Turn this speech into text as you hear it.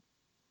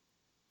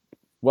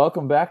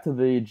Welcome back to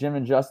the Jim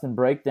and Justin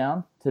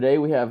Breakdown. Today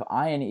we have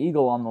Ian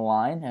Eagle on the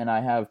line, and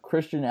I have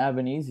Christian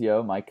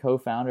Abbonizio, my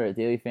co-founder at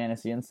Daily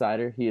Fantasy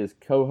Insider. He is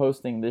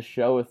co-hosting this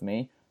show with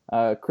me.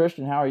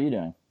 Christian, how are you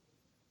doing?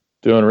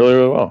 Doing really,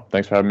 really well.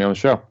 Thanks for having me on the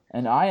show.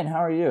 And Ian, how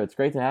are you? It's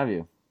great to have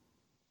you.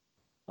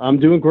 I'm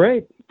doing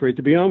great. Great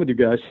to be on with you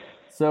guys.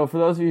 So for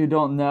those of you who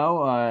don't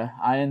know,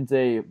 Ian's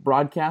a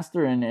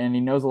broadcaster, and he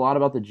knows a lot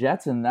about the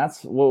Jets, and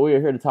that's what we are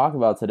here to talk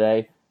about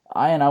today.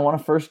 Ian, I want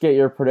to first get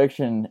your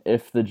prediction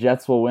if the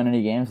Jets will win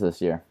any games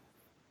this year.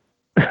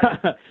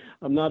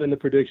 I'm not in the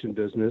prediction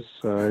business.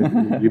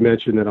 You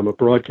mentioned that I'm a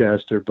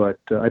broadcaster, but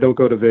I don't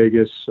go to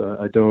Vegas.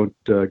 I don't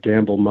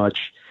gamble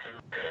much.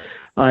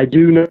 I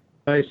do know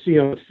I see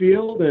on the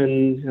field,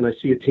 and I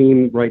see a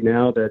team right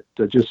now that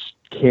just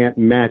can't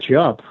match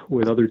up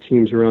with other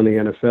teams around the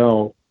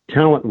NFL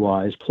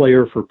talent-wise,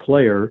 player for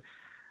player.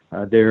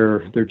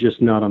 They're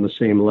just not on the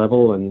same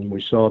level, and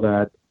we saw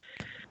that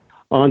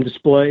on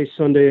display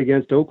Sunday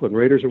against Oakland.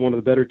 Raiders are one of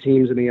the better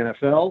teams in the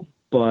NFL,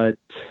 but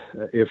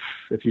if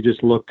you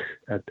just look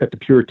at the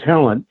pure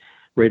talent,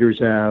 Raiders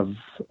have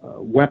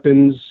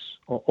weapons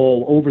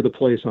all over the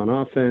place on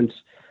offense.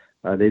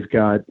 They've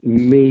got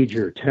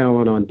major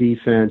talent on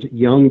defense,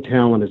 young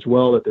talent as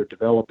well that they're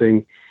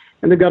developing,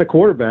 and they've got a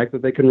quarterback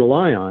that they can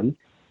rely on.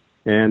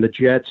 And the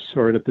Jets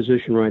are in a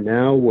position right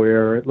now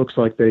where it looks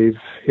like they've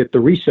hit the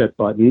reset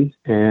button,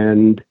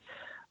 and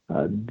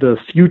the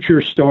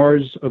future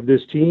stars of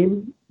this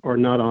team are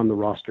not on the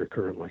roster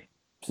currently.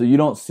 So you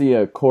don't see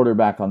a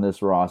quarterback on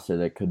this roster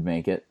that could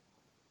make it?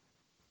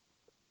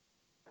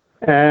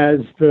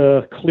 As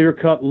the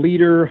clear-cut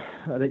leader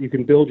that you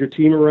can build your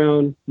team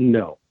around,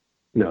 no.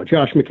 No,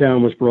 Josh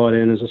McCown was brought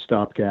in as a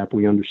stopgap.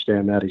 We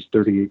understand that. He's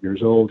 38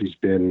 years old. He's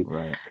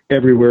been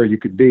everywhere you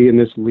could be in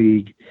this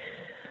league.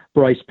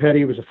 Bryce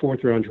Petty was a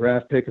fourth-round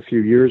draft pick a few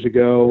years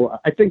ago.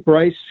 I think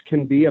Bryce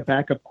can be a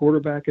backup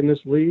quarterback in this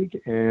league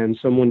and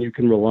someone you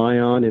can rely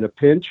on in a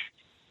pinch.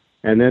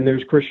 And then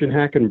there's Christian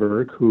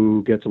Hackenberg,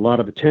 who gets a lot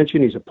of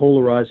attention. He's a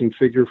polarizing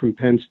figure from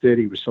Penn State.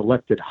 He was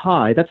selected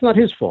high. That's not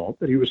his fault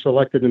that he was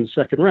selected in the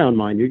second round,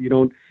 mind you. You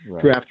don't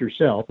draft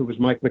yourself. It was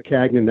Mike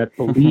McCagnon that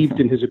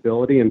believed in his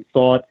ability and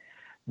thought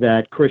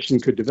that Christian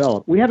could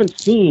develop. We haven't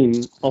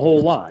seen a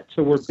whole lot,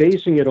 so we're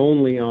basing it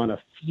only on a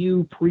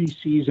few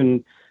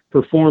preseason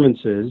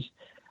performances,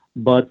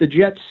 but the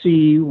Jets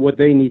see what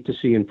they need to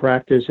see in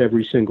practice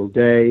every single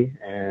day,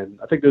 and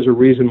I think there's a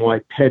reason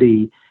why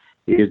Petty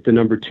is the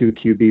number 2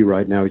 QB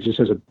right now. He just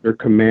has a better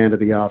command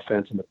of the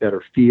offense and a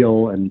better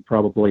feel, and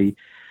probably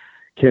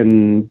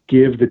can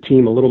give the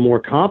team a little more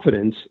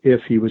confidence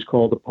if he was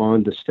called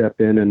upon to step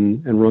in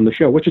and run the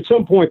show, which at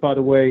some point, by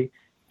the way,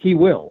 he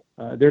will.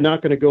 They're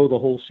not going to go the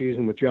whole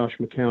season with Josh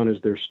McCown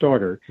as their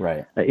starter.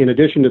 Right. In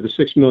addition to the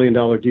 $6 million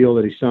deal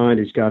that he signed,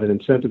 he's got an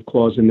incentive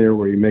clause in there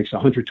where he makes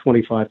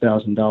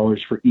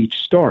 $125,000 for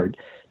each start.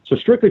 So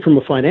strictly from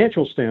a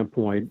financial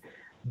standpoint,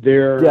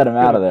 they're get him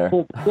out of there.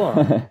 Full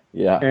club.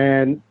 Yeah.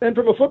 And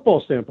from a football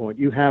standpoint,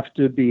 you have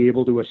to be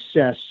able to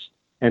assess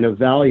and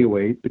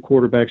evaluate the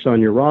quarterbacks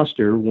on your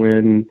roster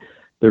when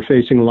they're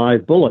facing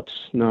live bullets,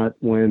 not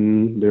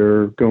when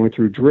they're going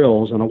through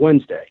drills on a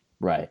Wednesday.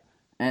 Right.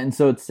 And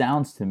so it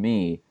sounds to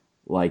me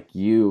like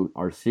you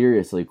are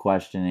seriously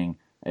questioning,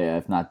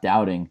 if not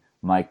doubting,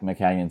 Mike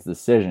McCagnon's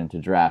decision to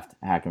draft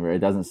Hackenberg. It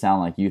doesn't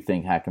sound like you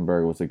think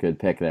Hackenberg was a good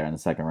pick there in the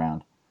second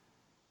round.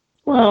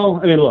 Well,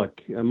 I mean,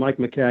 look, Mike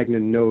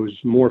McCagnon knows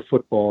more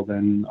football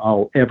than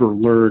I'll ever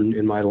learn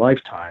in my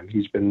lifetime.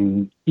 He's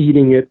been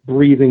eating it,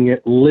 breathing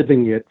it,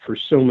 living it for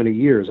so many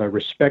years. I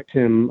respect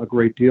him a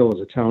great deal as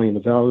a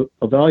talent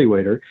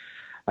evaluator.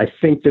 I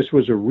think this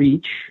was a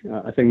reach.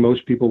 I think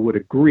most people would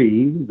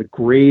agree. The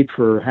grade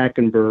for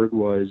Hackenberg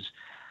was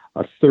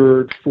a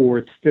third,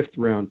 fourth, fifth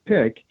round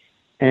pick.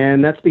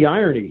 And that's the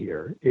irony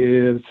here.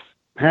 If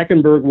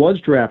Hackenberg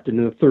was drafted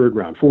in the third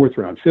round, fourth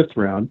round, fifth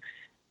round,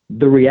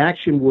 the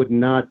reaction would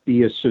not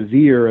be as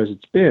severe as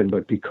it's been.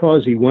 But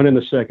because he went in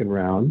the second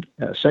round,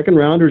 second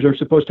rounders are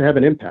supposed to have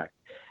an impact.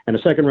 And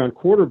a second round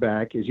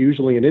quarterback is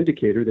usually an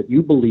indicator that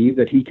you believe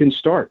that he can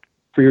start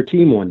for your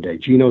team one day.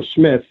 Geno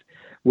Smith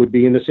would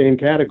be in the same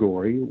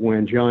category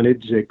when John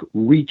Idzik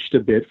reached a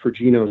bit for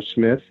Geno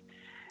Smith,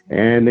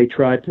 and they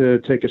tried to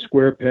take a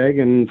square peg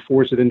and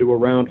force it into a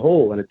round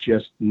hole, and it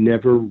just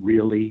never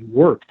really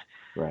worked.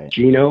 Right.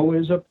 Geno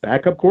is a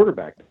backup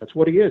quarterback. That's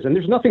what he is, and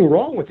there's nothing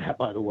wrong with that,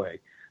 by the way.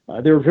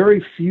 There are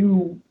very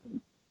few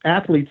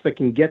athletes that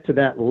can get to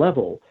that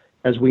level.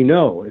 As we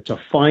know, it's a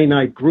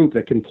finite group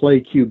that can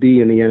play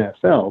QB in the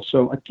NFL.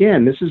 So,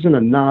 again, this isn't a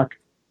knock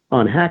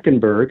on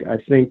Hackenberg. I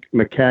think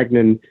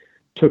McCagnon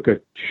took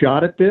a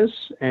shot at this,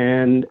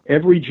 and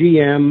every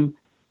GM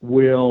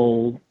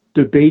will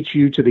debate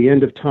you to the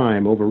end of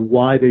time over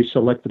why they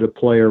selected a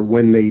player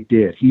when they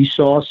did. He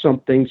saw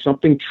something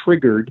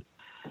triggered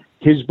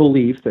his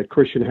belief that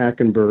Christian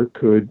Hackenberg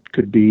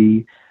could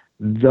be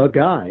the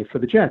guy for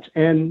the Jets.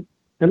 And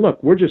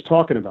look, we're just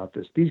talking about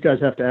this. These guys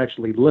have to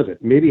actually live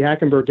it. Maybe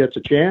Hackenberg gets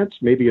a chance.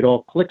 Maybe it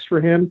all clicks for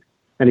him,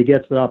 and he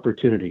gets the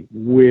opportunity.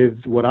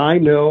 With what I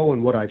know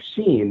and what I've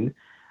seen,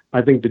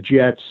 I think the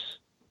Jets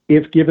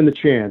if given the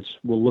chance,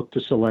 will look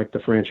to select the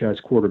franchise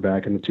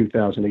quarterback in the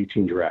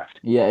 2018 draft.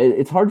 Yeah,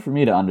 it's hard for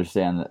me to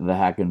understand the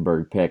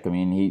Hackenberg pick. I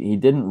mean, he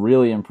didn't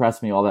really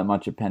impress me all that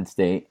much at Penn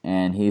State,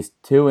 and he's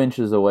 2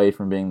 inches away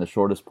from being the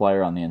shortest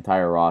player on the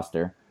entire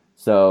roster.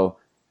 So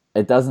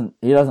he doesn't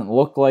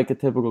look like a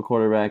typical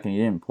quarterback, and he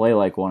didn't play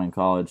like one in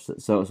college.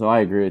 So I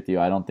agree with you.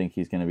 I don't think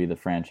he's going to be the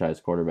franchise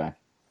quarterback.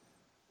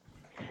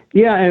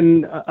 Yeah,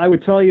 and I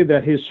would tell you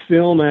that his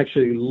film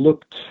actually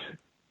looked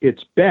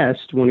its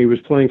best when he was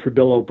playing for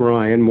Bill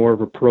O'Brien, more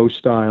of a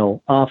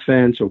pro-style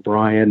offense.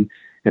 O'Brien,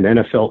 an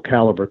NFL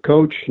caliber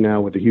coach,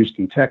 now with the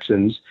Houston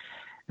Texans.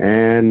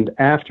 And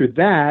after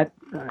that,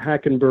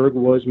 Hackenberg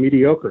was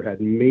mediocre,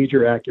 had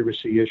major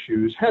accuracy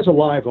issues, has a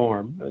live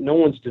arm. No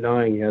one's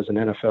denying he has an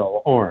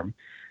NFL arm.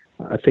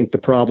 I think the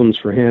problems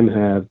for him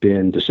have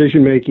been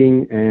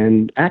decision-making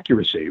and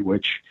accuracy,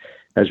 which,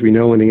 as we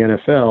know in the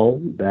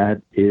NFL,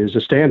 that is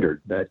a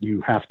standard that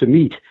you have to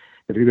meet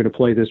if you're going to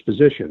play this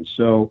position.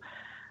 So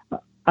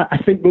I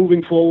think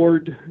moving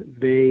forward,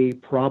 they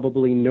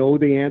probably know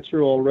the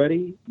answer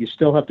already. You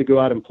still have to go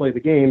out and play the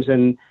games.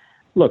 And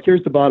look,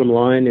 here's the bottom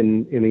line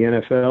in the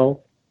NFL.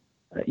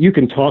 You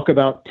can talk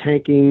about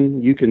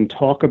tanking. You can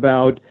talk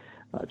about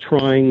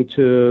trying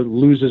to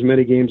lose as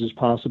many games as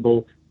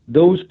possible.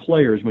 Those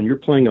players, when you're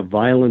playing a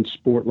violent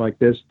sport like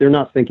this, they're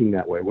not thinking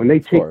that way. When they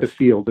take the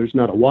field, there's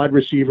not a wide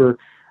receiver,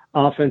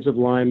 offensive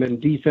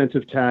lineman,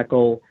 defensive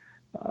tackle,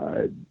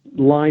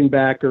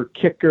 linebacker,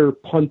 kicker,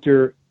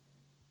 punter,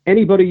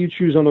 anybody you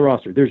choose on the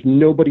roster. There's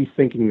nobody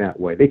thinking that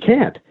way. They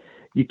can't.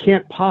 You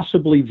can't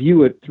possibly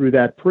view it through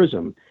that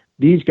prism.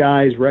 These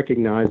guys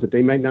recognize that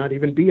they might not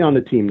even be on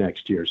the team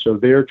next year, so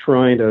they're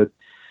trying to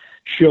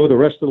show the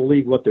rest of the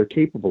league what they're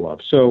capable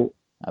of. So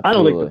absolutely. I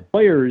don't think the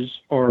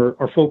players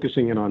are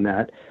focusing in on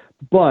that,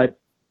 but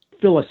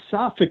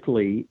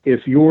philosophically,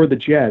 if you're the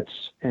Jets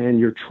and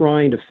you're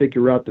trying to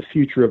figure out the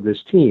future of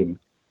this team,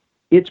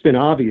 it's been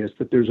obvious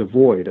that there's a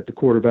void at the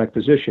quarterback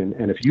position.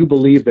 And if you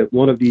believe that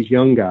one of these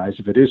young guys,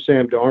 if it is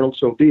Sam Darnold,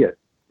 so be it.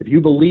 If you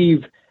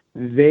believe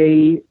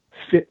they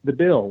fit the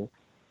bill,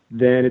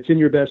 then it's in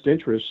your best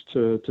interest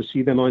to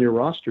see them on your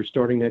roster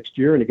starting next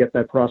year and to get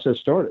that process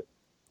started.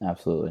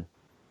 Absolutely.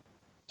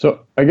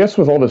 So I guess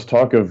with all this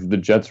talk of the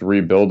Jets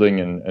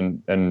rebuilding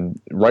and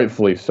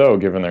rightfully so,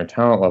 given their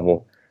talent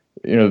level,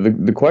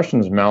 the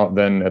questions mount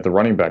then at the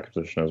running back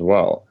position as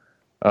well.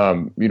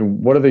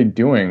 What are they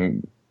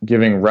doing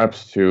giving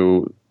reps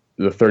to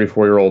the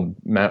 34-year-old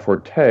Matt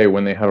Forte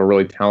when they have a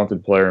really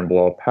talented player in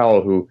Bilal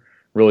Powell who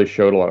really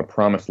showed a lot of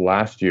promise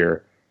last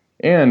year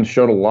and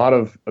showed a lot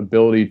of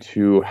ability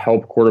to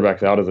help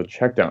quarterbacks out as a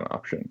checkdown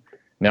option?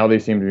 Now they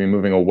seem to be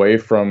moving away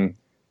from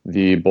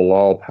the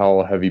Bilal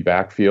Powell heavy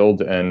backfield,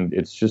 and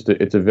it's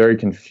a very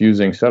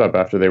confusing setup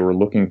after they were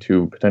looking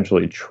to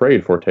potentially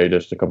trade Forte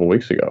just a couple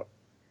weeks ago.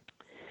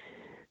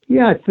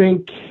 Yeah, I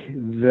think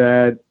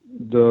that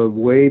the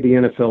way the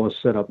NFL is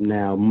set up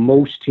now,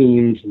 most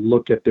teams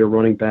look at their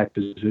running back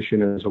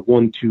position as a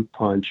 1-2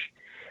 punch,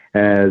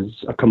 as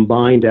a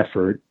combined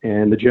effort,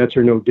 and the Jets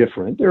are no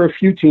different. There are a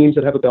few teams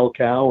that have a bell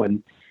cow,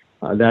 and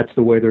that's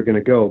the way they're going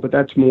to go, but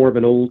that's more of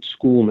an old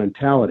school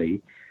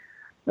mentality.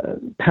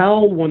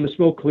 Powell, when the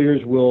smoke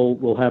clears,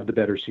 will have the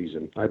better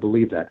season. I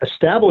believe that.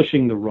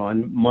 Establishing the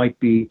run might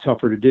be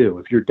tougher to do.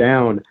 If you're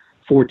down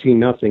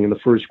 14-0 in the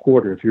first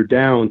quarter, if you're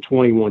down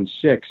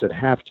 21-6 at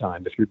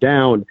halftime, if you're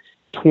down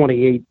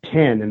 28-10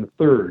 in the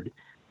third,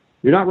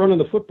 you're not running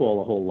the football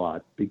a whole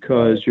lot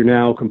because you're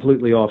now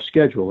completely off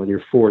schedule and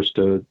you're forced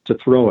to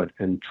throw it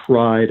and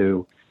try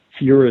to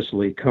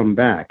furiously come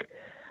back.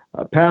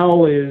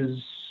 Powell is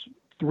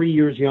 3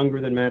 years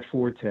younger than Matt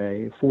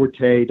Forte.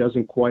 Forte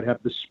doesn't quite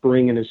have the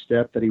spring in his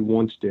step that he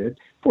once did.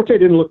 Forte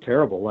didn't look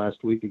terrible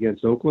last week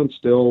against Oakland,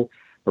 still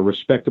a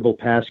respectable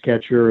pass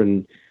catcher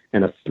and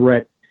a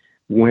threat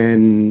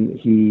when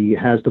he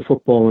has the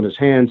football in his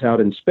hands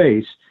out in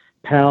space.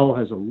 Powell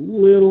has a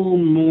little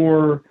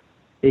more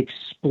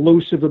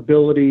explosive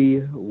ability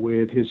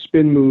with his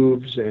spin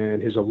moves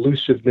and his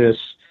elusiveness.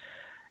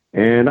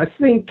 And I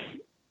think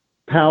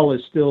Powell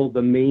is still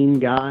the main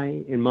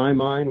guy in my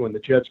mind when the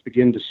Jets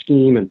begin to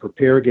scheme and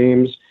prepare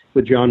games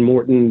with John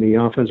Morton, the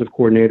offensive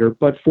coordinator.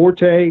 But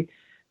Forte,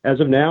 as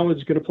of now,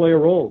 is going to play a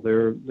role.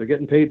 They're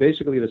getting paid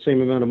basically the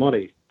same amount of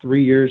money.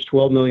 3 years,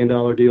 $12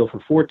 million deal for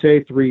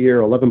Forte,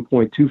 3-year,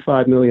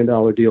 $11.25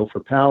 million deal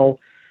for Powell.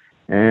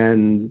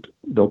 And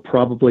they'll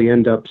probably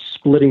end up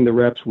splitting the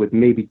reps with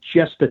maybe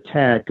just a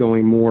tad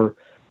going more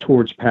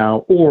towards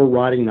Powell or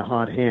riding the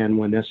hot hand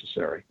when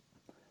necessary.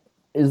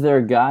 Is there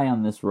a guy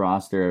on this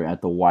roster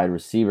at the wide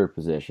receiver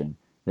position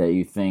that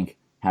you think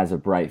has a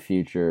bright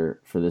future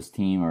for this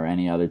team or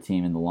any other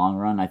team in the long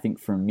run? I think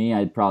for me,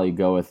 I'd probably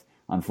go with,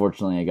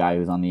 unfortunately, a guy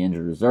who's on the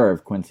injured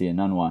reserve, Quincy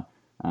Enunwa.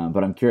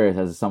 But I'm curious,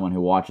 as someone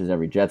who watches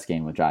every Jets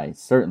game, which I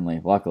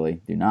certainly,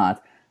 luckily, do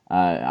not,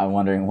 I'm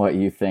wondering what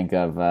you think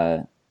of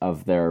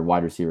their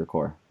wide receiver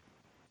core.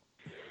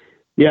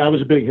 Yeah, I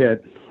was a big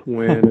hit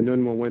when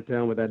Enunwa went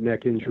down with that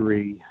neck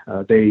injury.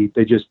 They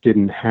just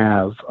didn't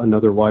have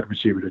another wide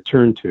receiver to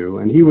turn to,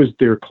 and he was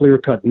their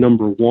clear-cut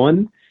number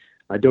one.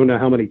 I don't know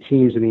how many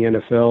teams in the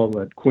NFL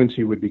that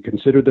Quincy would be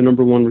considered the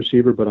number one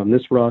receiver, but on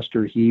this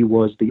roster, he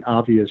was the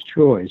obvious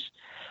choice.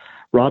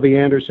 Robbie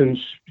Anderson,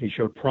 he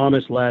showed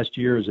promise last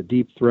year as a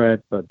deep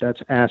threat, but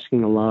that's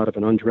asking a lot of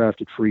an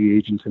undrafted free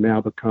agent to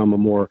now become a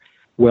more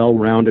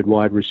well-rounded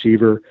wide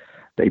receiver.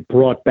 They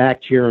brought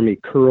back Jeremy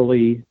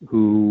Curley,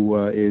 who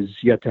is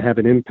yet to have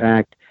an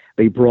impact.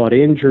 They brought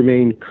in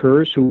Jermaine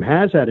Kearse, who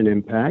has had an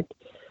impact,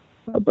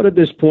 but at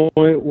this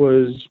point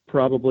was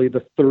probably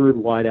the third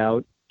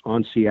wideout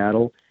on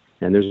Seattle,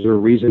 and there's a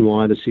reason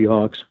why the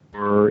Seahawks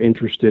are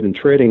interested in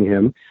trading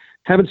him.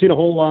 Haven't seen a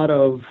whole lot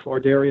of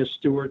Ardarius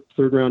Stewart,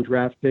 third-round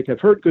draft pick.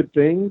 I've heard good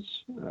things,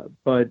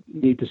 but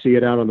need to see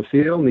it out on the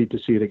field, need to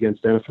see it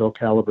against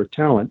NFL-caliber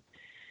talent.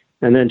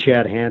 And then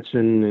Chad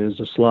Hansen is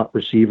a slot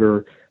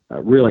receiver.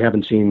 Really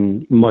haven't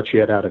seen much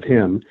yet out of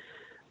him.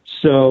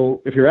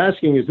 So if you're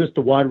asking, is this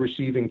the wide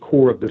receiving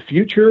core of the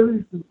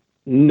future?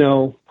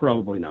 No,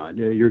 probably not.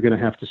 You're going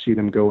to have to see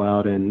them go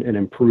out and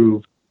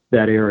improve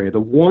that area. The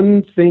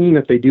one thing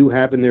that they do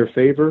have in their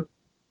favor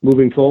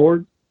moving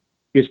forward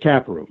is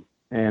cap room.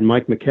 And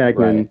Mike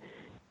McCagnon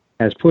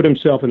has put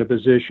himself in a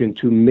position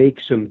to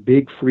make some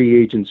big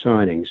free agent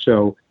signings.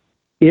 So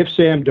if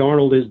Sam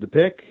Darnold is the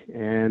pick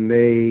and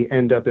they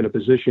end up in a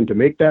position to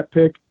make that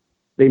pick,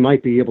 they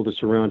might be able to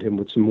surround him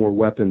with some more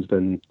weapons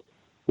than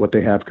what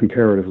they have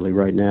comparatively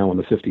right now on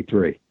the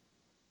 53.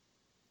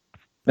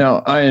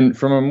 Now, Ian,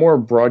 from a more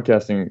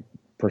broadcasting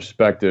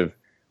perspective,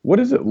 what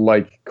is it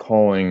like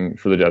calling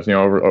for the Jets? You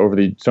know, over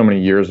the so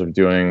many years of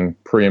doing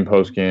pre and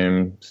post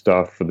game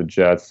stuff for the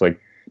Jets, like,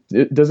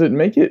 does it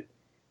make it?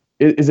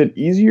 Is it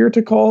easier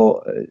to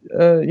call?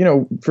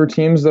 For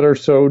teams that are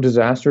so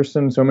disastrous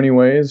in so many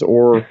ways,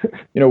 or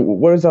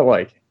what is that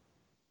like?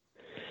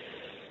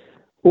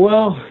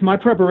 Well, my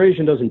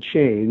preparation doesn't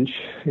change.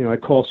 I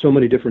call so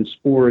many different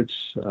sports.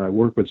 I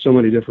work with so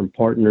many different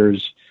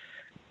partners.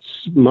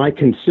 My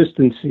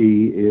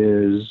consistency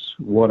is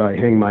what I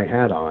hang my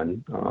hat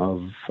on,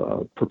 of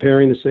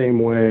preparing the same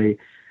way,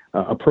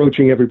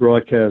 approaching every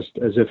broadcast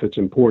as if it's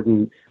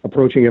important,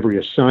 approaching every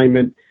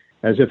assignment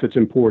as if it's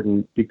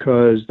important,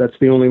 because that's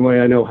the only way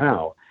I know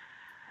how.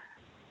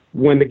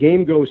 When the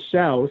game goes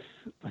south,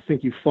 I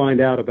think you find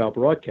out about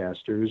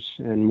broadcasters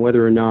and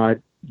whether or not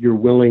you're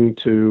willing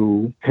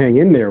to hang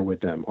in there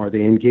with them. Are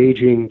they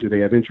engaging? Do they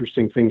have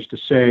interesting things to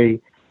say?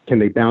 Can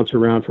they bounce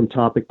around from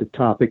topic to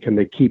topic? Can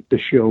they keep the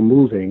show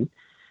moving?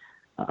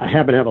 I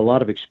happen to have a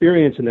lot of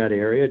experience in that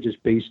area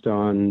just based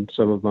on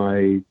some of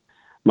my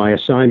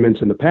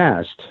assignments in the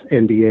past,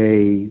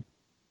 NBA,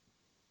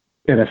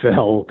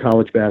 NFL,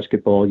 college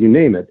basketball, you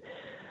name it.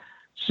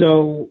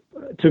 So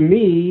to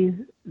me,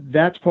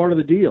 that's part of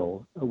the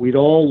deal. We'd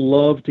all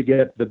love to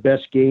get the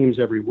best games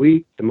every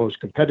week, the most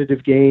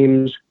competitive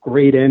games,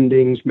 great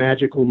endings,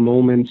 magical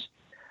moments,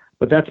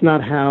 but that's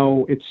not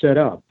how it's set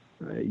up.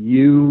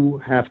 You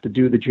have to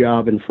do the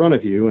job in front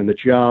of you, and the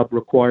job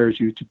requires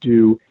you to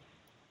do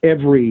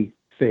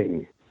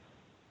everything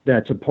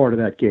that's a part of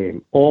that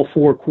game, all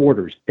four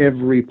quarters,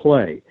 every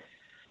play.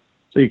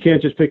 So you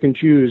can't just pick and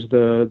choose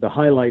the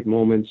highlight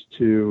moments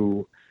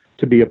to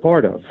be a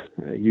part of.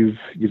 You've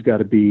got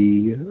to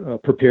be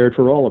prepared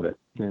for all of it,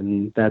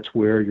 and that's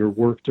where your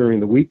work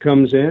during the week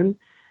comes in.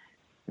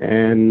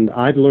 And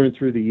I've learned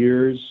through the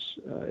years,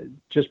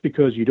 just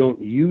because you don't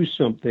use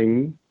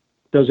something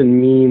doesn't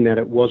mean that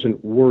it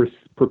wasn't worth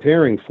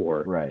preparing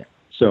for. Right.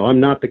 So I'm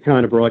not the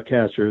kind of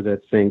broadcaster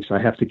that thinks I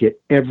have to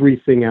get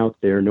everything out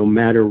there no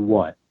matter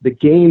what. The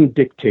game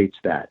dictates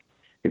that.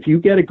 If you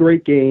get a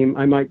great game,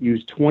 I might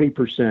use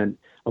 20%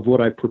 of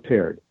what I've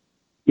prepared.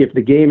 If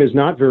the game is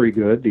not very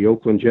good, the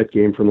Oakland Jet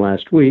game from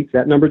last week,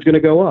 that number is going to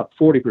go up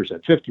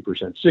 40%,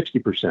 50%,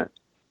 60%.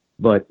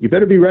 But you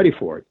better be ready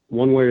for it,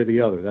 one way or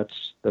the other.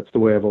 That's the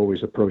way I've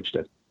always approached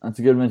it. That's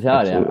a good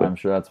mentality. Absolutely. I'm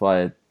sure that's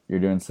why you're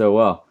doing so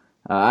well.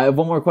 I have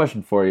one more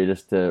question for you,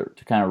 just to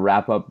kind of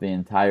wrap up the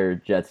entire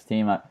Jets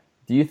team.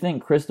 Do you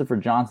think Christopher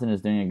Johnson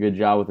is doing a good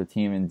job with the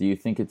team, and do you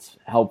think it's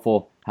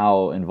helpful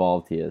how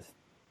involved he is?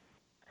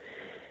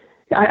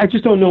 I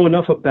just don't know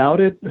enough about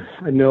it.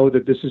 I know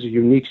that this is a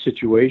unique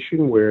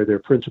situation where their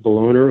principal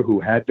owner, who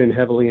had been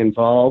heavily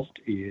involved,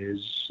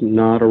 is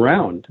not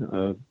around.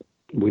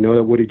 We know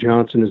that Woody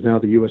Johnson is now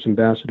the U.S.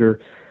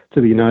 ambassador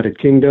to the United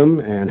Kingdom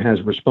and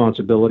has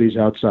responsibilities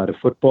outside of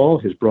football.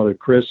 His brother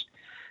Chris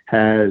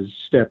has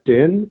stepped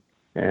in,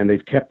 and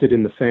they've kept it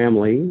in the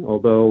family,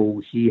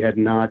 although he had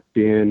not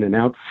been an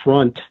out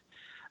front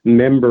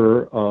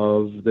member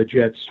of the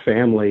Jets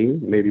family.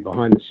 Maybe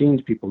behind the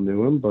scenes people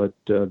knew him, but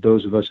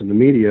those of us in the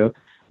media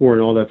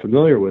weren't all that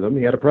familiar with him.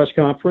 He had a press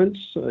conference.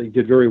 He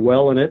did very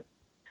well in it.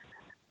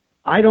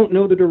 I don't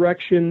know the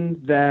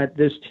direction that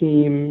this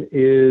team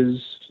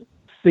is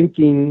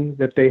thinking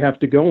that they have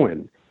to go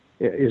in.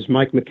 Is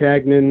Mike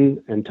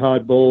McCagnon and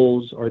Todd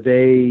Bowles, are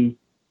they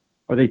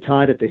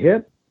tied at the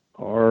hip?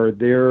 Are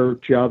their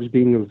jobs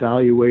being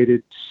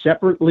evaluated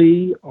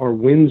separately? Are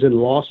wins and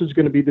losses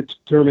going to be the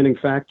determining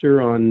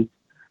factor on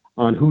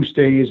who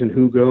stays and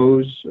who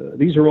goes?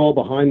 These are all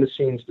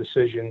behind-the-scenes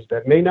decisions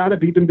that may not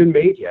have even been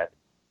made yet.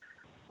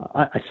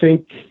 I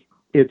think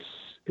it's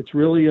It's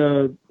really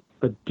a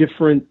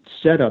different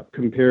setup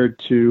compared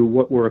to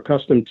what we're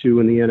accustomed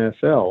to in the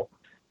NFL.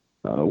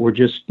 We're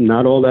just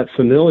not all that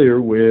familiar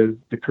with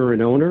the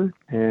current owner,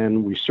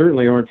 and we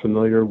certainly aren't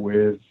familiar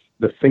with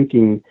the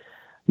thinking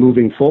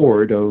moving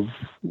forward of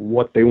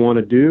what they want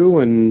to do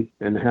and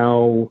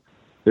how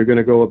they're going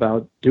to go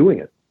about doing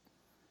it.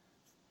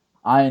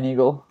 Ian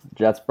Eagle,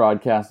 Jets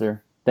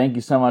broadcaster. Thank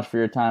you so much for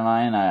your time,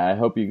 Ian. I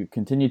hope you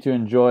continue to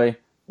enjoy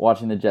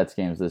watching the Jets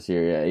games this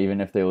year, even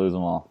if they lose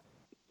them all.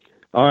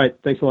 All right.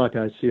 Thanks a lot,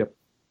 guys. See you.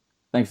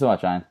 Thanks so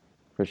much, Ian.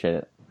 Appreciate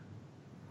it.